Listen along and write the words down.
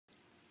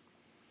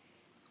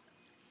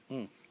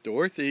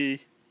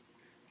Dorothy,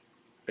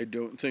 I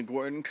don't think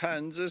we're in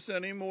Kansas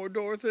anymore,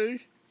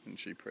 Dorothy. Isn't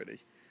she pretty?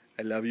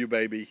 I love you,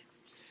 baby.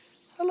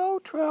 Hello,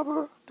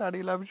 Trevor.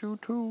 Daddy loves you,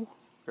 too.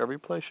 Every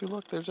place you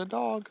look, there's a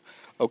dog.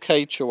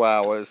 Okay,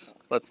 Chihuahuas,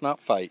 let's not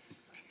fight.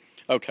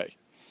 Okay,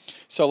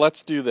 so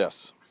let's do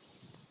this.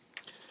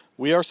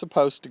 We are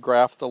supposed to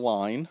graph the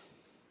line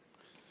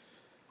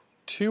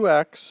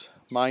 2x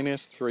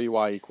minus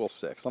 3y equals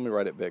 6. Let me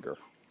write it bigger.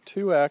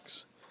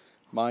 2x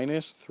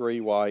minus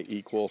 3y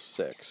equals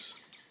 6.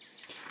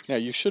 Now,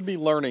 you should be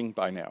learning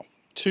by now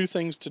 2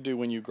 things to do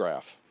when you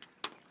graph.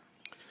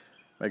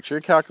 Make sure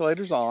your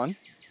calculator's on.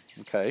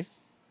 Okay,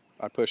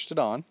 I pushed it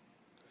on.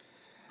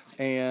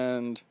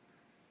 And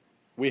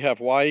we have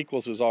y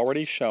equals is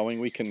already showing.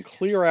 We can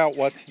clear out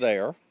what's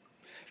there.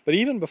 But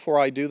even before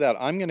I do that,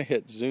 I'm going to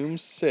hit zoom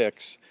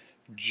 6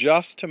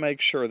 just to make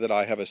sure that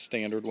I have a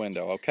standard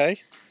window,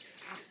 okay?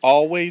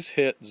 Always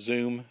hit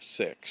zoom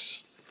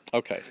 6.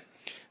 Okay,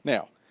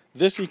 now,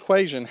 this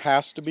equation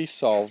has to be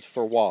solved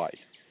for y.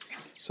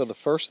 So the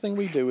first thing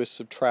we do is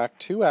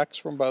subtract 2x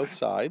from both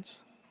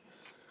sides.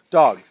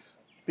 Dogs,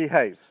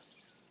 behave.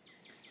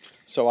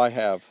 So I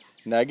have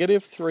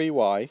negative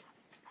 3y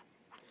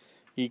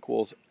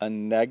equals a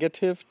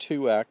negative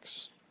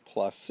 2x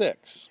plus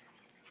 6.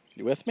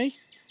 You with me?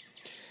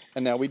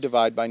 And now we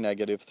divide by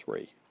negative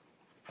 3.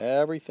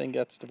 Everything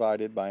gets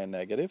divided by a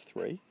negative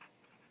 3.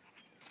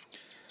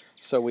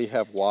 So we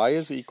have y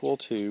is equal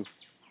to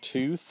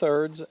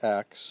 2/3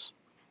 x,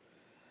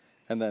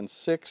 and then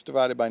 6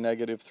 divided by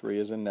negative 3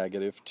 is a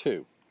negative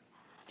 2.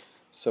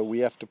 So we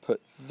have to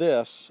put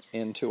this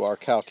into our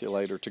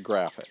calculator to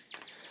graph it.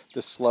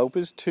 The slope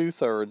is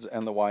 2/3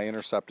 and the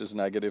y-intercept is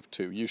negative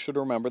 2. You should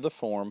remember the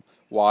form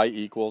y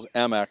equals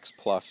mx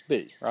plus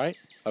b, right?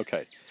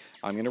 Okay,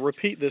 I'm going to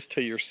repeat this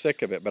till you're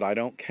sick of it, but I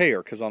don't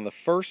care, because on the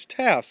first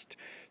test,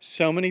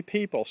 so many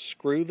people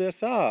screw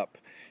this up,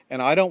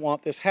 and I don't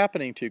want this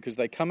happening to you, because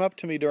they come up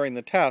to me during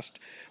the test,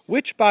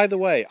 which, by the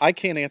way, I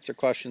can't answer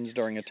questions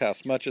during a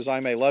test. Much as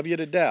I may love you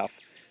to death,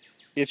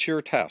 it's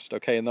your test,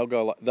 okay? And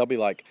they'll be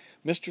like,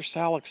 Mr.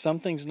 Salick,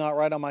 something's not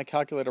right on my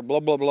calculator, blah,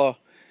 blah, blah.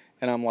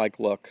 And I'm like,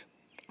 look,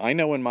 I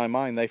know in my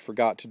mind they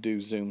forgot to do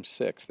zoom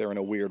 6. They're in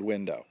a weird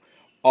window.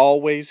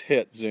 Always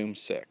hit zoom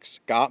 6.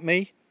 Got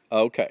me?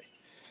 Okay.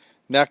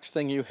 Next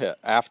thing you hit,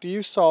 after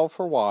you solve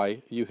for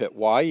y, you hit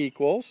y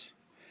equals.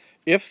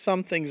 If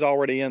something's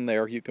already in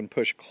there, you can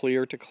push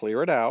clear to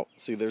clear it out.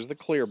 See, there's the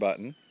clear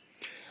button.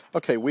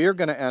 Okay, we are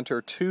going to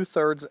enter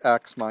 2/3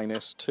 x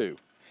minus 2.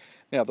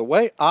 Now, the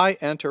way I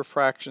enter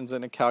fractions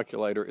in a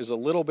calculator is a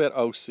little bit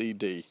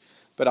OCD,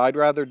 but I'd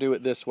rather do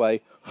it this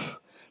way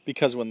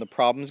because when the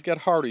problems get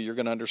harder, you're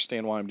going to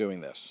understand why I'm doing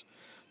this.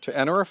 To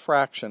enter a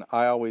fraction,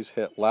 I always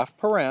hit left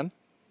paren,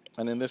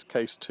 and in this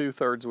case,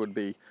 2/3 would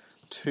be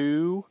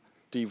 2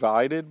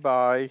 divided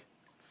by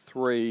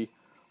 3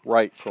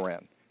 right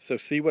paren. So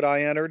see what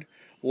I entered?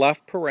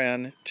 Left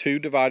paren, 2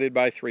 divided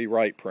by 3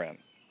 right paren.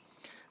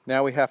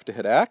 Now we have to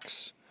hit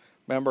x.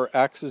 Remember,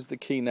 x is the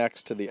key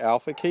next to the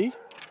alpha key.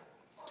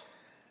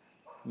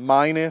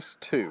 Minus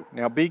 2.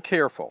 Now be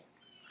careful.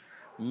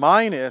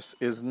 Minus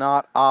is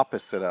not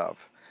opposite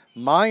of.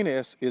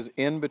 Minus is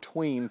in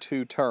between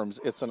two terms.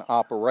 It's an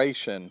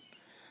operation.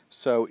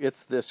 So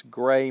it's this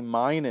gray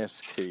minus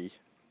key.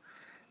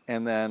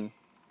 And then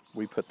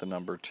we put the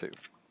number 2.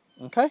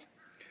 Okay?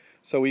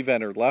 So we've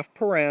entered left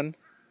paren,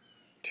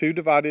 2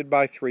 divided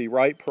by 3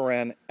 right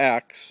paren,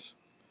 x,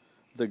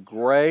 the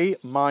gray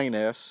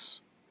minus,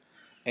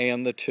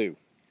 and the 2.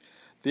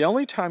 The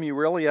only time you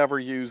really ever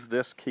use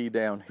this key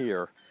down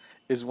here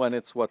is when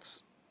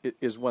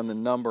when the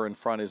number in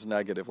front is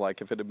negative.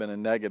 Like if it had been a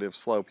negative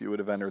slope, you would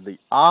have entered the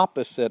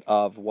opposite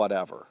of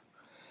whatever.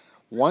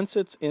 Once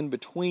it's in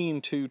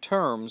between two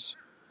terms,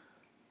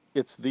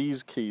 it's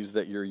these keys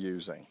that you're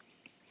using.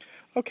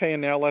 Okay,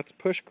 and now let's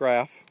push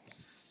graph.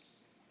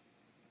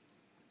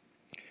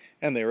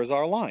 And there is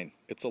our line.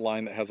 It's a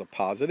line that has a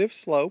positive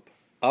slope,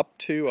 up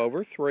 2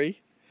 over 3.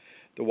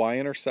 The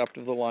y-intercept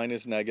of the line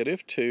is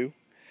negative 2.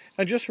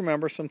 And just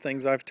remember some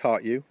things I've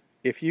taught you.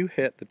 If you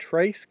hit the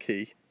trace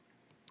key,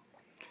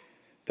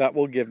 that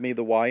will give me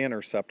the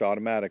y-intercept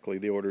automatically,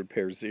 the ordered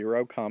pair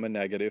 0,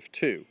 negative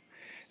 2.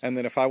 And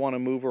then if I want to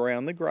move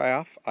around the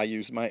graph, I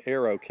use my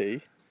arrow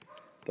key.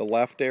 The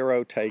left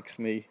arrow takes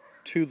me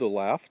to the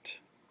left.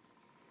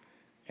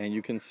 And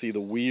you can see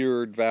the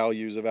weird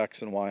values of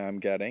x and y I'm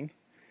getting.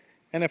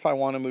 And if I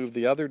want to move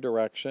the other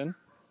direction,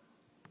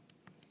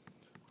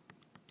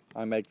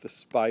 I make the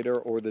spider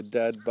or the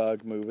dead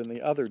bug move in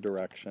the other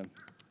direction.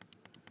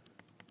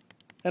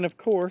 And of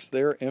course,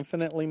 there are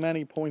infinitely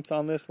many points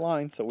on this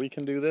line, so we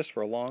can do this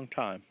for a long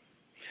time.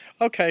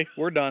 Okay,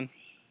 we're done.